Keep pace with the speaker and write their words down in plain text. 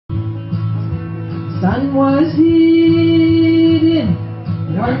sun was hidden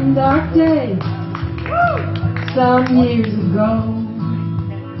one dark day some years ago.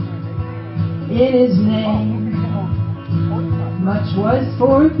 In his name much was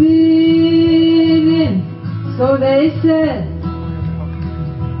forbidden, so they said,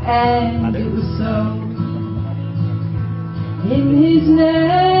 and it was so. In his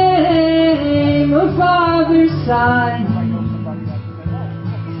name a father sighed,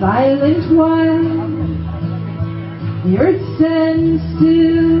 silent while the earth stands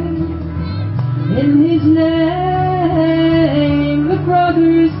still. In his name the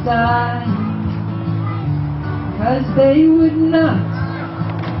brothers died, 'cause they would not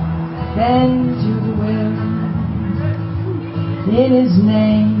bend to the will. In his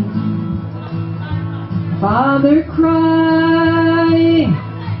name, Father crying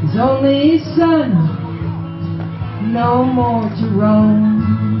his only son, no more to roam.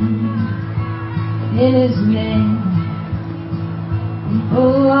 In his name,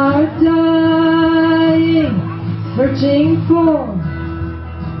 people are dying, searching for a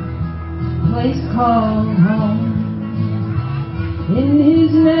place called home. In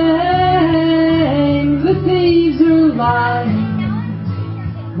his name, the thieves are lying,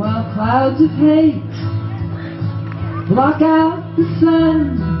 while clouds of hate block out the sun.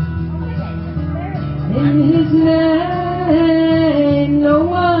 In his name, no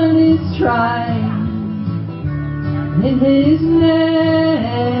one is trying. In his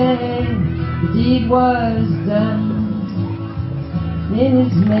name, the deed was done. In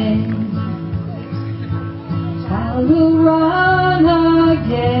his name, I will run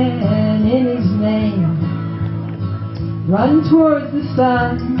again. In his name, run towards the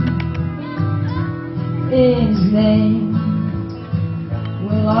sun. In his name,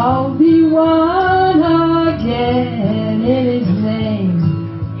 we'll all be one again. In his name,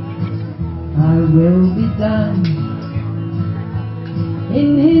 I will be done.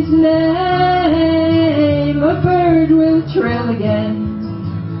 In his name, a bird will trill again.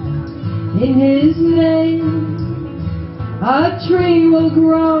 In his name, a tree will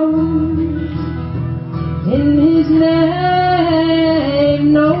grow. In his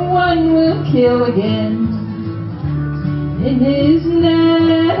name, no one will kill again. In his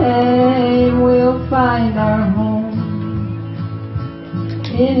name, we'll find our home.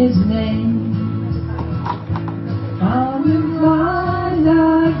 In his name, I'll be fine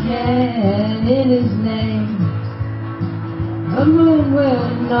again. In his name, the moon will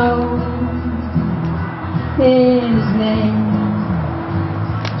know. In his name,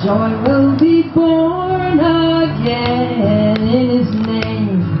 joy will be born again. In his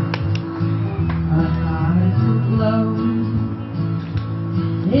name, our eyes will glow.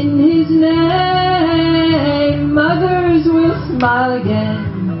 In his name, mothers will smile again.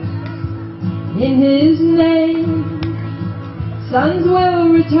 In his name, sons will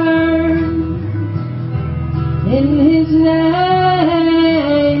return. In his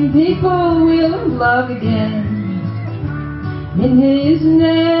name, people will love again. In his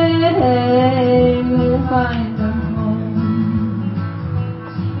name, we'll find a home.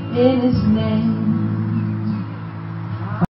 In his name.